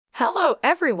Hello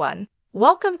everyone,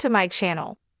 welcome to my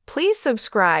channel. Please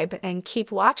subscribe and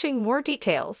keep watching more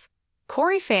details.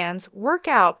 Corrie fans work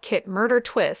out Kit murder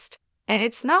twist, and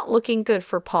it's not looking good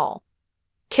for Paul.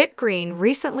 Kit Green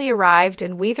recently arrived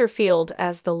in Weatherfield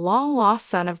as the long-lost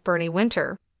son of Bernie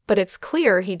Winter, but it's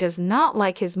clear he does not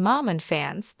like his mom and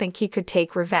fans think he could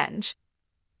take revenge.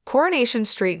 Coronation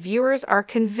Street viewers are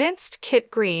convinced Kit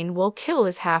Green will kill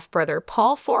his half-brother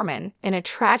Paul Foreman in a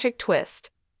tragic twist.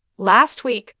 Last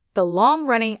week, the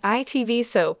long-running ITV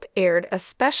soap aired a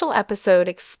special episode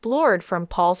explored from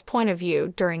Paul's point of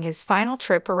view during his final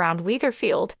trip around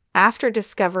Weatherfield after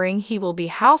discovering he will be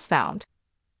housebound.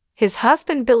 His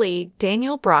husband Billy,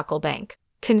 Daniel Brocklebank,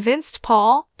 convinced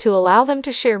Paul to allow them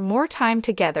to share more time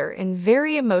together in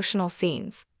very emotional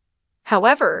scenes.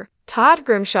 However, Todd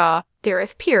Grimshaw,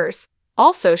 Gareth Pierce,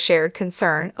 also shared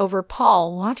concern over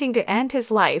Paul wanting to end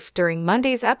his life during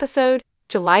Monday's episode,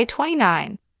 July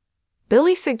 29.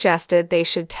 Billy suggested they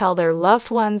should tell their loved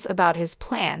ones about his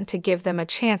plan to give them a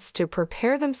chance to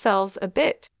prepare themselves a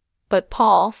bit, but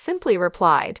Paul simply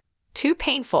replied, "Too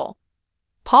painful."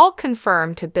 Paul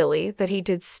confirmed to Billy that he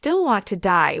did still want to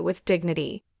die with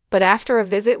dignity, but after a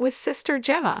visit with sister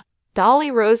Gemma,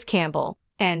 Dolly Rose Campbell,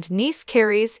 and niece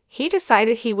Carrie's, he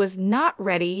decided he was not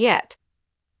ready yet.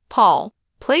 Paul,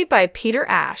 played by Peter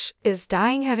Ash, is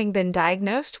dying having been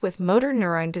diagnosed with motor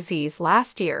neuron disease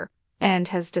last year, and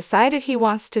has decided he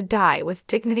wants to die with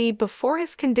dignity before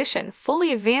his condition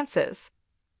fully advances.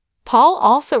 Paul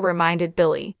also reminded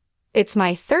Billy, "It's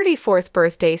my 34th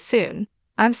birthday soon.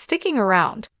 I'm sticking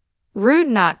around. Rude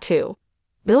not to."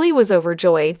 Billy was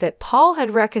overjoyed that Paul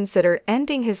had reconsidered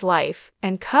ending his life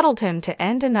and cuddled him to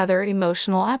end another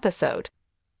emotional episode.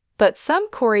 But some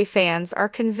Corrie fans are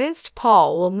convinced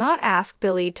Paul will not ask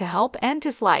Billy to help end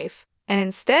his life, and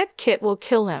instead Kit will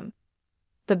kill him.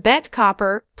 The bent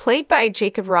copper, played by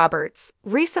Jacob Roberts,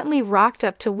 recently rocked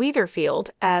up to Weatherfield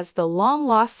as the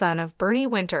long-lost son of Bernie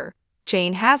Winter,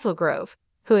 Jane Hazelgrove,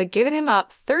 who had given him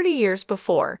up 30 years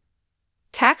before.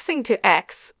 Taxing to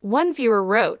X, one viewer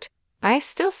wrote, "I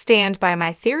still stand by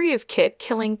my theory of Kit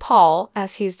killing Paul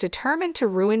as he's determined to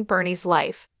ruin Bernie's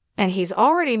life, and he's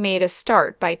already made a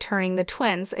start by turning the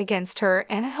twins against her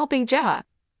and helping Gemma.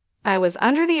 I was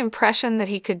under the impression that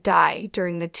he could die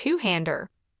during the two-hander."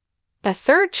 A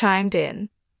third chimed in,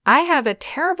 "I have a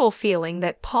terrible feeling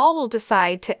that Paul will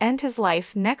decide to end his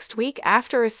life next week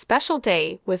after a special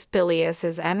day with Billy as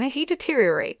his he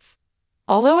deteriorates.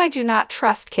 Although I do not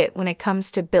trust Kit when it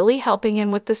comes to Billy helping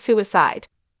him with the suicide.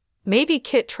 Maybe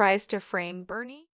Kit tries to frame Bernie?"